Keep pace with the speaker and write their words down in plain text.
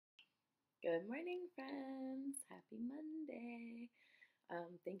Good morning, friends. Happy Monday.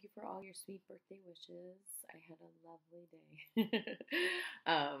 Thank you for all your sweet birthday wishes. I had a lovely day.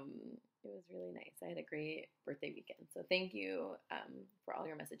 um, it was really nice. I had a great birthday weekend. So thank you for all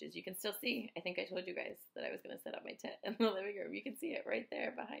your messages. You can still see, I think I told you guys that I was going to set up my tent in the living room. You can see it right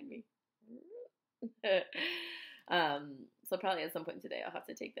there behind me. So probably at some point today I'll have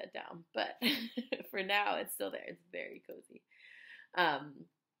to take that down. But for now, it's still there. It's very cozy. Um,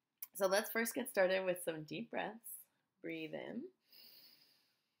 so let's first get started with some deep breaths. Breathe in,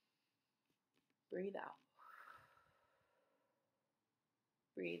 breathe out.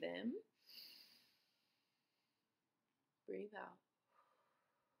 Breathe in, breathe out.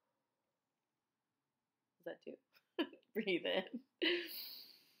 Is that two? Breathe in,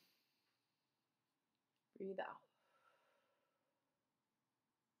 breathe out.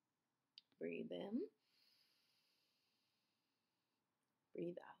 Breathe in,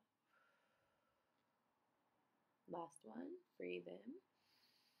 breathe out. Last one. Breathe in,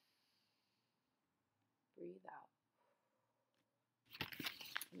 breathe out.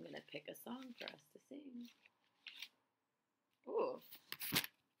 I'm going to pick a song for us to sing. Ooh.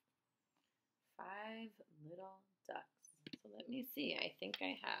 Five Little Ducks. So let me see. I think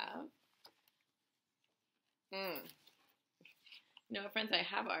I have. You know, friends, I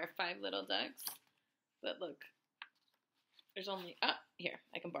have our Five Little Ducks. But look, there's only. Oh, here.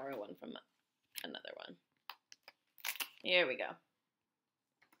 I can borrow one from another one. Here we go.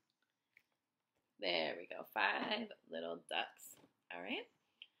 There we go. Five Little Ducks. All right.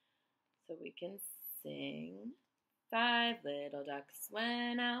 So we can sing. Five little ducks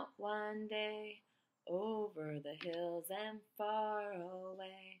went out one day over the hills and far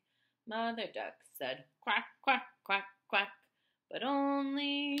away. Mother duck said quack, quack, quack, quack, but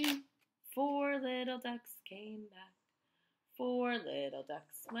only four little ducks came back. Four little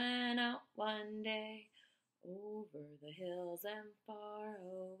ducks went out one day over the hills and far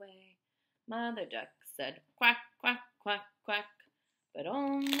away. Mother duck said quack, quack, quack, quack, but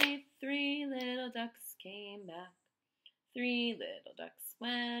only three little ducks came back. Three little ducks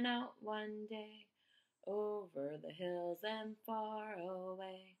went out one day over the hills and far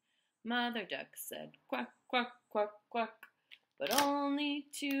away. Mother duck said quack, quack, quack, quack, but only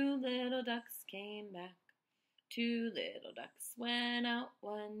two little ducks came back. Two little ducks went out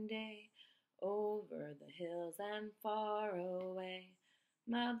one day over the hills and far away.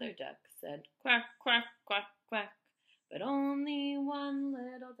 Mother duck said quack, quack, quack, quack, but only one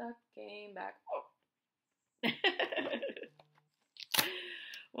little duck came back. Oh.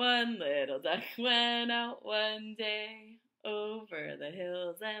 One little duck went out one day over the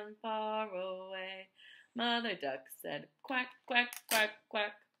hills and far away. Mother duck said quack, quack, quack,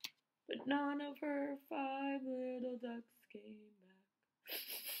 quack, but none of her five little ducks came back.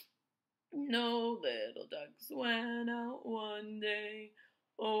 No little ducks went out one day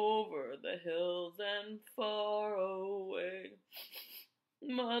over the hills and far away.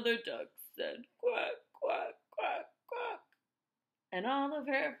 Mother duck said quack, quack, quack, quack, and all of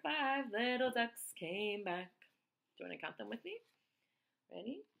her five little ducks came back. Do you want to count them with me?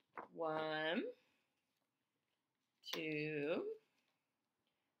 Ready? 1, 2,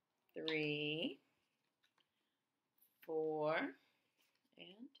 3, 4,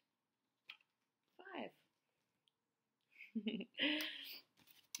 and 5.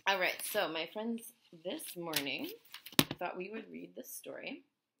 All right, so my friends, this morning I thought we would read this story.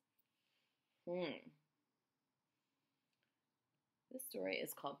 This story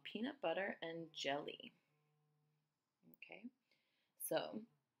is called Peanut Butter and Jelly. Okay, so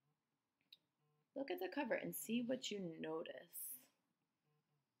look at the cover and see what you notice.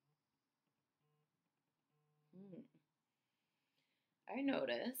 I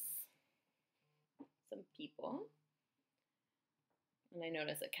notice some people, and I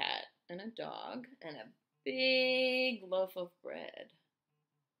notice a cat and a dog and a big loaf of bread.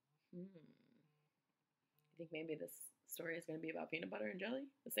 I think maybe this story is going to be about peanut butter and jelly,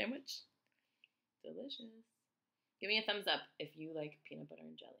 the sandwich. Delicious. Give me a thumbs up if you like peanut butter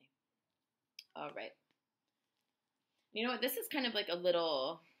and jelly. All right. You know what? This is kind of like a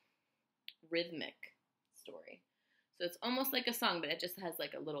little rhythmic story. So it's almost like a song, but it just has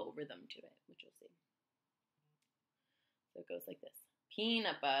like a little rhythm to it, which you'll see. So it goes like this.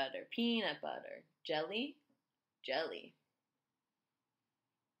 Peanut butter, jelly, jelly.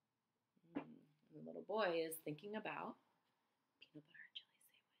 And the little boy is thinking about peanut butter and jelly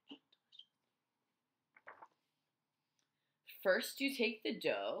sandwich. Delicious. First, you take the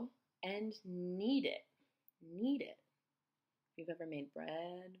dough and knead it. Knead it. If you've ever made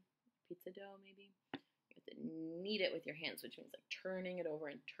bread, pizza dough maybe, you have to knead it with your hands, which means like turning it over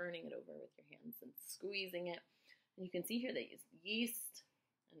and turning it over with your hands and squeezing it. And you can see here they use yeast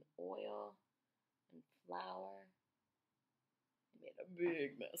and oil and flour. They made a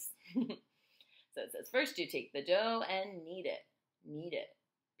big mess. So it says, first you take the dough and knead it. Knead it.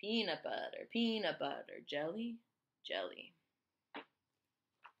 Peanut butter, jelly, jelly.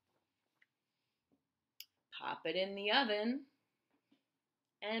 Pop it in the oven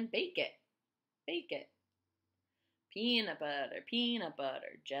and bake it. Bake it. Peanut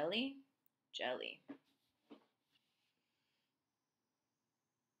butter, jelly, jelly.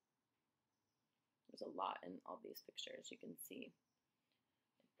 There's a lot in all these pictures. You can see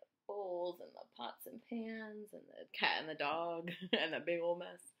the bowls and the pots and pans and the cat and the dog and the big old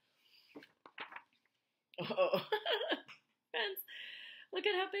mess. Oh, friends, look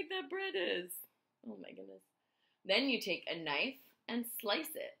at how big that bread is. Oh my goodness. Then you take a knife and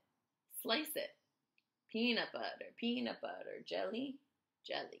slice it. Slice it. Peanut butter, jelly,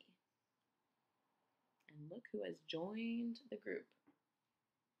 jelly. And look who has joined the group.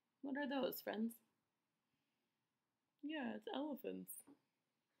 What are those, friends? Yeah, it's elephants.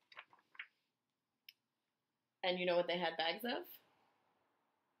 And you know what they had bags of?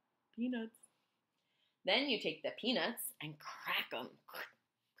 Peanuts. Then you take the peanuts and crack them.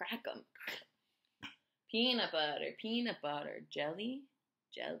 Crack them. Peanut butter, jelly,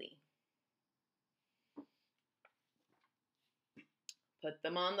 jelly. Put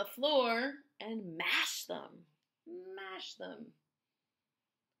them on the floor and mash them. Mash them.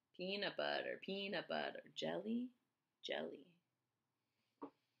 Peanut butter, jelly, jelly.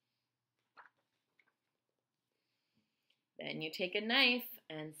 Then you take a knife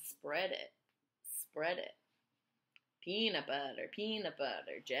and spread it. Spread it. Peanut butter,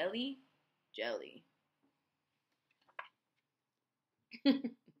 jelly, jelly.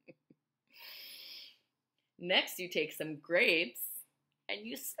 Next, you take some grapes and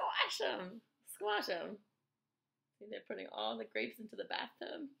you squash them. Squash them. See, they're putting all the grapes into the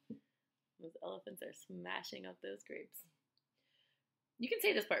bathtub. Those elephants are smashing up those grapes. You can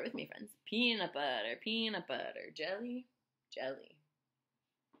say this part with me, friends. Peanut butter, jelly, jelly.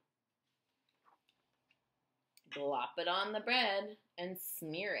 Glop it on the bread and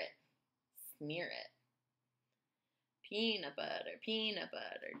smear it. Smear it. Peanut butter,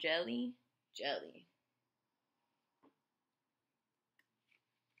 jelly, jelly.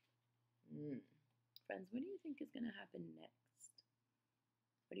 Friends, what do you think is going to happen next?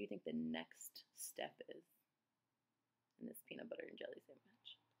 What do you think the next step is in this peanut butter and jelly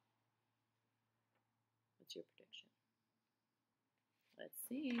sandwich? What's your prediction? Let's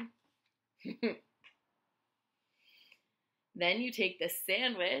see. Then you take the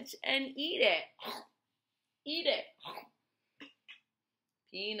sandwich and eat it. Eat it.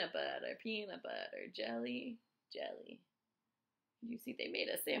 Peanut butter, jelly, jelly. You see they made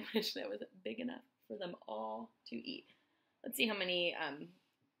a sandwich that was big enough for them all to eat. Let's see how many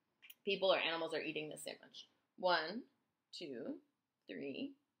people or animals are eating this sandwich. 1, 2,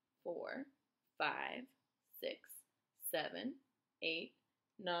 3, 4, 5, 6, 7, 8,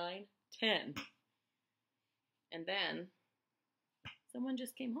 9, 10. And then someone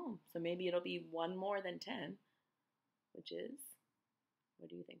just came home. So maybe it'll be one more than 10, which is, what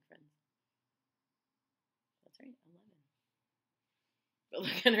do you think, friends? That's right, 11. But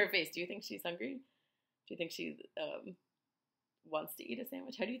look at her face. Do you think she's hungry? Do you think she wants to eat a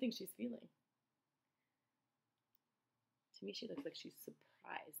sandwich? How do you think she's feeling? To me, she looks like she's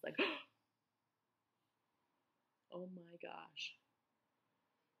surprised. Like, oh my gosh.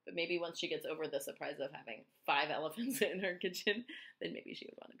 But maybe once she gets over the surprise of having 5 elephants in her kitchen, then maybe she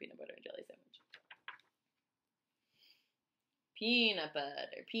would want a peanut butter and jelly sandwich. Peanut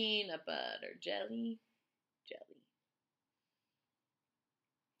butter, jelly, jelly.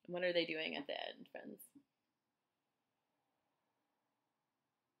 And what are they doing at the end, friends?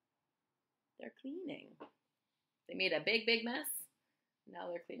 They're cleaning. They made a big, big mess. Now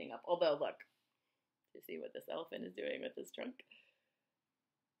they're cleaning up. Although, look, you see what this elephant is doing with his trunk?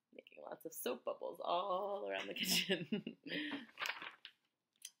 Making lots of soap bubbles all around the kitchen.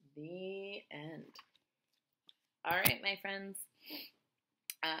 The end. All right, my friends.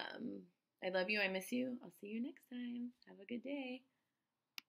 I love you. I miss you. I'll see you next time. Have a good day.